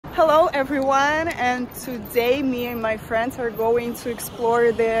Hello everyone, and today me and my friends are going to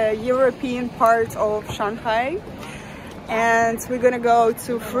explore the European part of Shanghai, and we're gonna go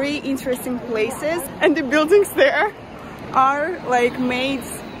to 3 interesting places, and the buildings there are like made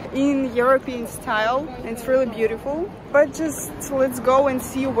in European style and it's really beautiful. But just let's go and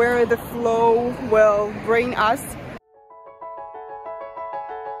see where the flow will bring us.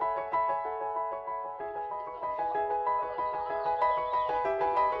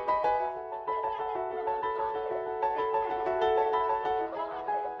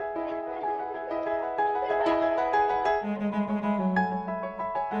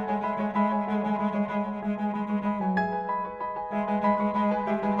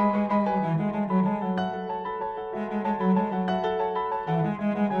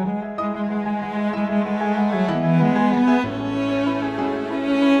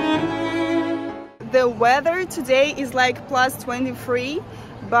 The weather today is like plus 23,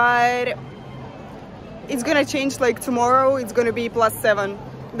 but it's gonna change. Like tomorrow it's gonna be plus 7.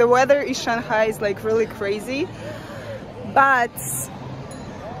 The weather in Shanghai is like really crazy. But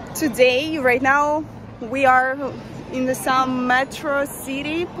today, right now, we are in some metro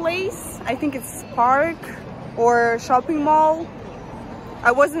city place. I think it's park or shopping mall.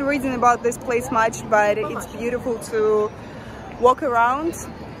 I wasn't reading about this place much, but it's beautiful to walk around.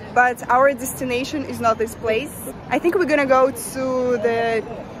 But our destination is not this place. I think we're gonna go to the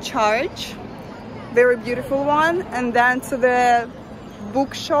church, very beautiful one, and then to the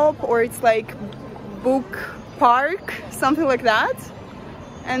bookshop, or it's like book park, something like that,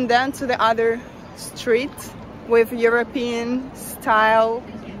 and then to the other street with European style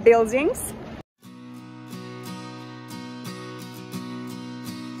buildings.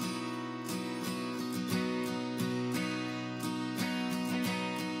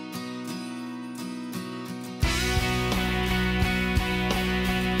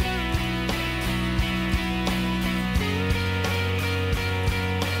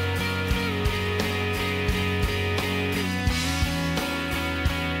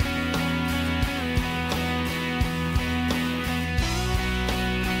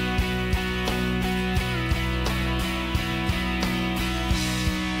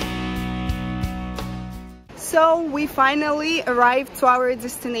 So we finally arrived to our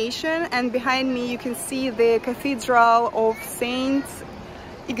destination, and behind me you can see the Cathedral of Saint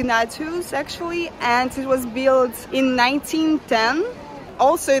Ignatius actually, and it was built in 1910.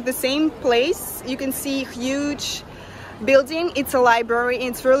 Also at the same place you can see huge building. It's a library,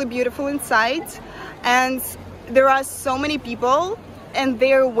 it's really beautiful inside, and there are so many people and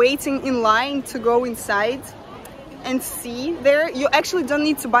they're waiting in line to go inside and see there. You actually don't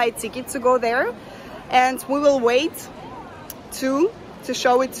need to buy a ticket to go there, and we will wait to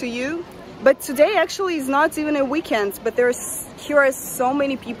show it to you. But today actually is not even a weekend, but here are so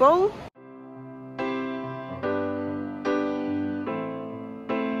many people.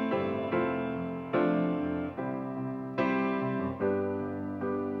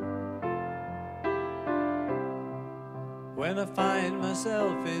 When I find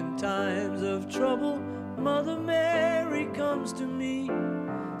myself in times of trouble, Mother Mary comes to me,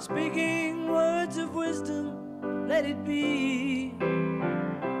 speaking words of wisdom, let it be.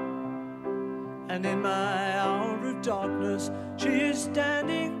 And in my hour of darkness, she is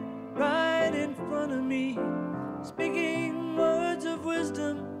standing right in front of me, speaking words of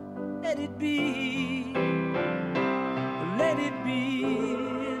wisdom, let it be. Let it be,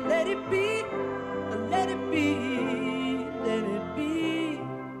 let it be, let it be, let it be.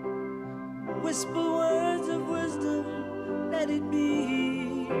 Whisper words of wisdom, let it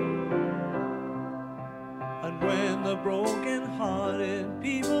be. And when the broken-hearted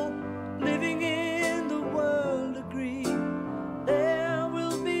people living in the world agree, there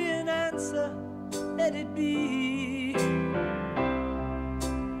will be an answer, let it be.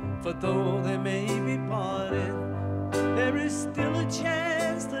 For though they may be parted, there is still a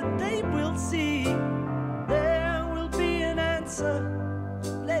chance that they will see. There will be an answer,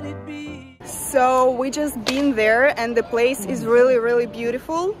 let it be. So we just been there, and the place is really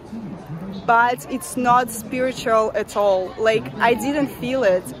beautiful, but it's not spiritual at all. Like, I didn't feel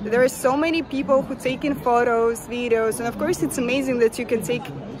it. There are so many people who taking photos, videos, and of course it's amazing that you can take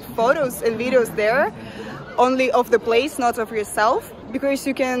photos and videos there, only of the place, not of yourself, because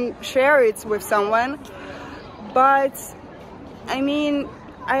you can share it with someone. But I mean,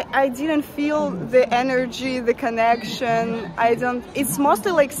 I didn't feel the energy, the connection. It's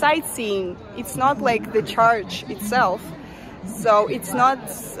mostly like sightseeing. It's not like the church itself. So it's not,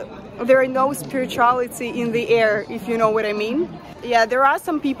 there are no spirituality in the air, if you know what I mean. Yeah, there are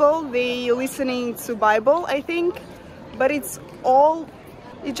some people, they listening to Bible, I think, but it's all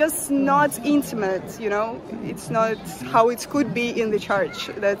it's just not intimate, you know. It's not how it could be in the church.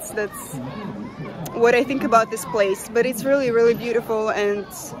 That's what I think about this place. But it's really, really beautiful, and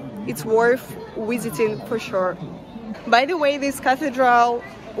it's worth visiting for sure. By the way, this cathedral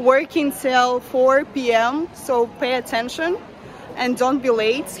working till 4 p.m. so pay attention and don't be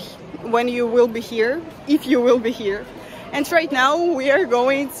late when you will be here, if you will be here. And right now we are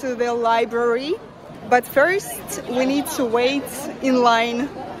going to the library, but first we need to wait in line,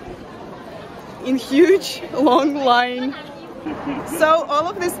 in huge long line. So all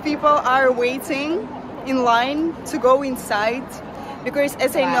of these people are waiting in line to go inside, because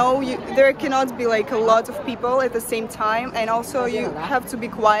as I know, there cannot be like a lot of people at the same time, and also you have to be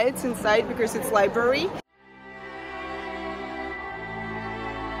quiet inside because it's library.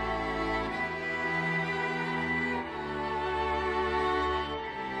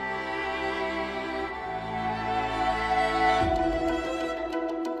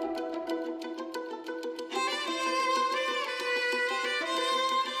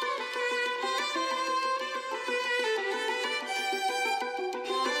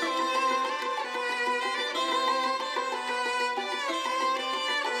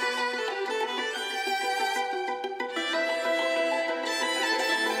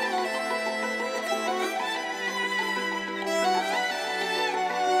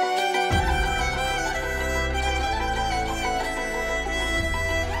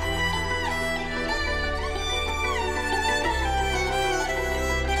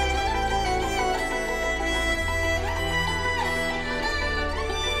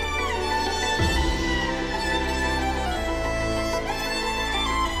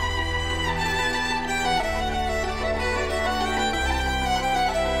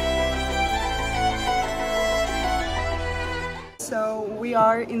 So we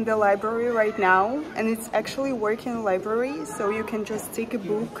are in the library right now, and it's actually working library, so you can just take a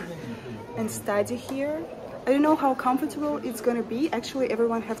book and study here. I don't know how comfortable it's gonna be. Actually,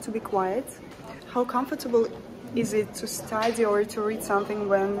 everyone have to be quiet. How comfortable is it to study or to read something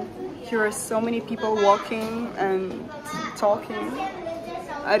when here are so many people walking and talking?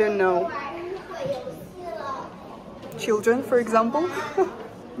 I don't know. Children, for example.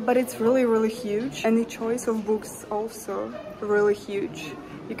 But it's really, really huge, and the choice of books also really huge.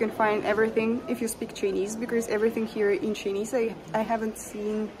 You can find everything if you speak Chinese, because everything here in Chinese. I haven't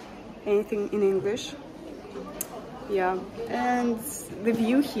seen anything in English. Yeah, and the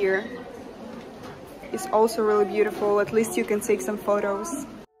view here is also really beautiful. At least you can take some photos.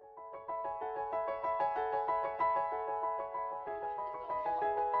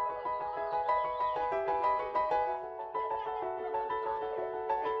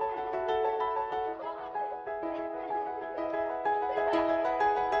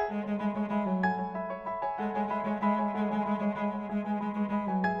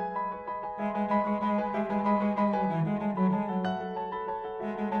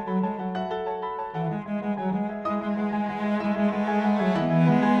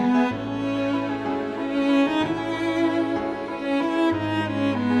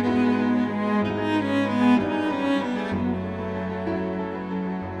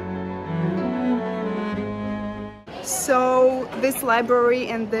 So this library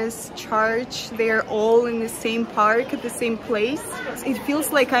and this church, they're all in the same park, at the same place. It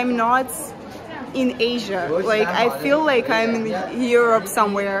feels like I'm not in Asia. Like I feel like I'm in Europe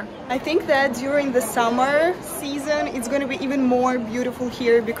somewhere. I think that during the summer season it's gonna be even more beautiful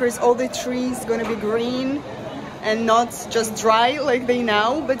here, because all the trees gonna be green and not just dry like they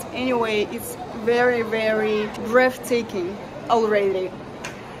now. But anyway, it's very, very breathtaking already.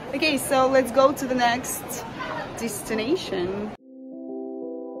 Okay, so let's go to the next destination.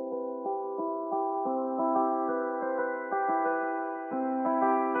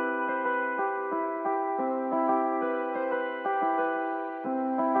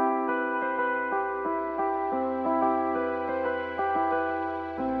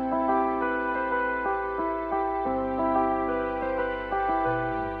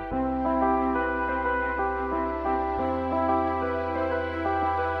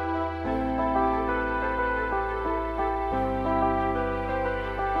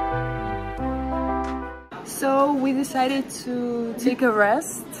 So we decided to take a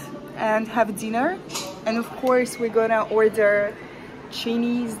rest and have dinner, and of course we're gonna order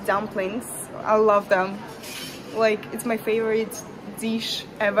Chinese dumplings. I love them, like it's my favorite dish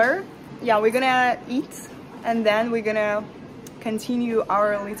ever. Yeah, we're gonna eat and then we're gonna continue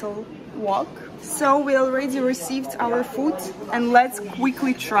our little walk. So we already received our food, and let's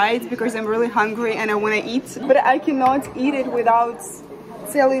quickly try it because I'm really hungry and I want to eat, but I cannot eat it without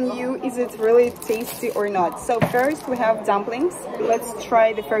telling you is it really tasty or not. So first we have dumplings. Let's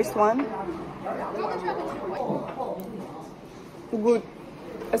try the first one. Good,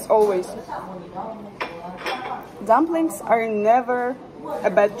 as always. Dumplings are never a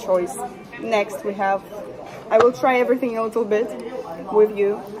bad choice. Next we have, I will try everything a little bit with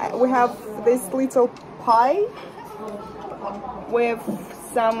you. We have this little pie with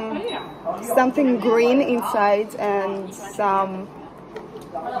something green inside and some,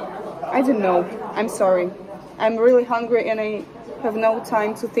 I don't know, I'm sorry. I'm really hungry and I have no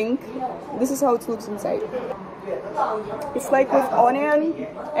time to think. This is how it looks inside. It's like with onion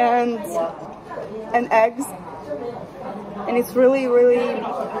and eggs, and it's really oily,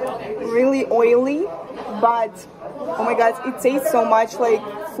 but oh my god, it tastes so much like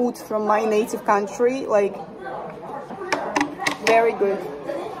food from my native country, like very good.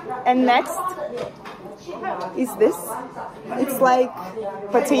 And next is this. It's like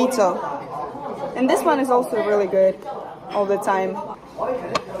potato, and this one is also really good all the time.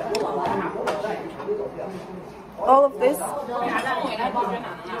 All of this,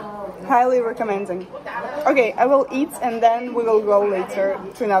 highly recommending. Okay, I will eat and then we will go later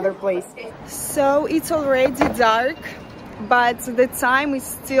to another place. So it's already dark, but the time is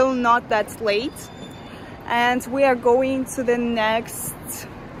still not that late, and we are going to the next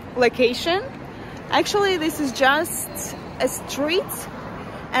location. Actually, this is just a street,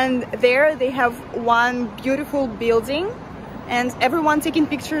 and there they have one beautiful building and everyone taking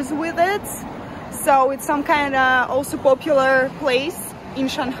pictures with it. So it's some kind of also popular place in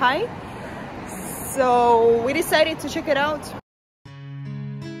Shanghai. So we decided to check it out.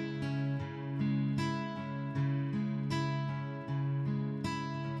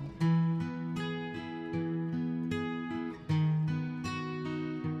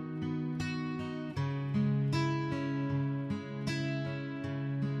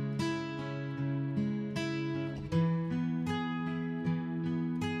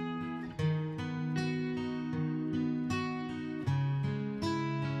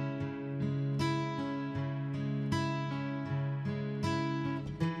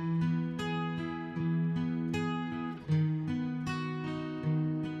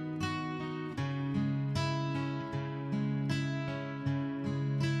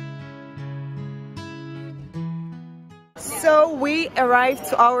 So we arrived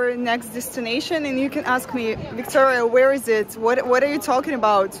to our next destination, and you can ask me, Victoria, where is it? What are you talking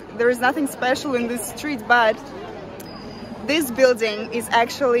about? There is nothing special in this street, but this building is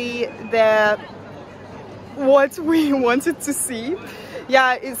actually what we wanted to see.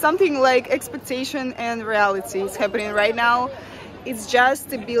 Yeah, it's something like expectation and reality is happening right now. It's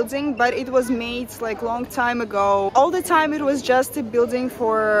just a building, but it was made like long time ago. All the time it was just a building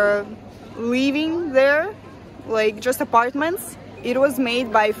for living there, like just apartments. It was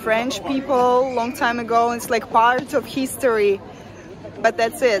made by French people long time ago. It's like part of history, but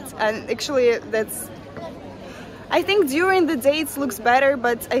that's it. And actually I think during the day it looks better,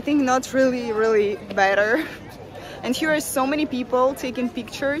 but I think not really better. And here are so many people taking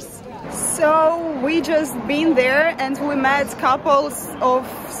pictures. So we just been there and we met couples of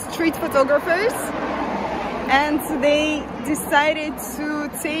street photographers, and they decided to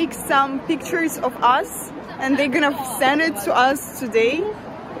take some pictures of us, and they're gonna send it to us today.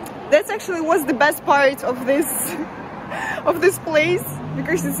 That's actually was the best part of this place,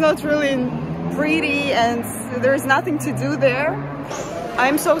 because it's not really pretty and there's nothing to do there.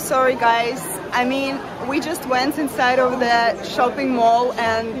 I'm so sorry, guys. I mean, we just went inside of the shopping mall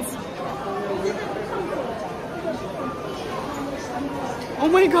and oh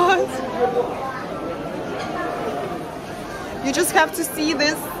my god, you just have to see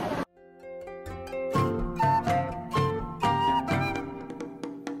this.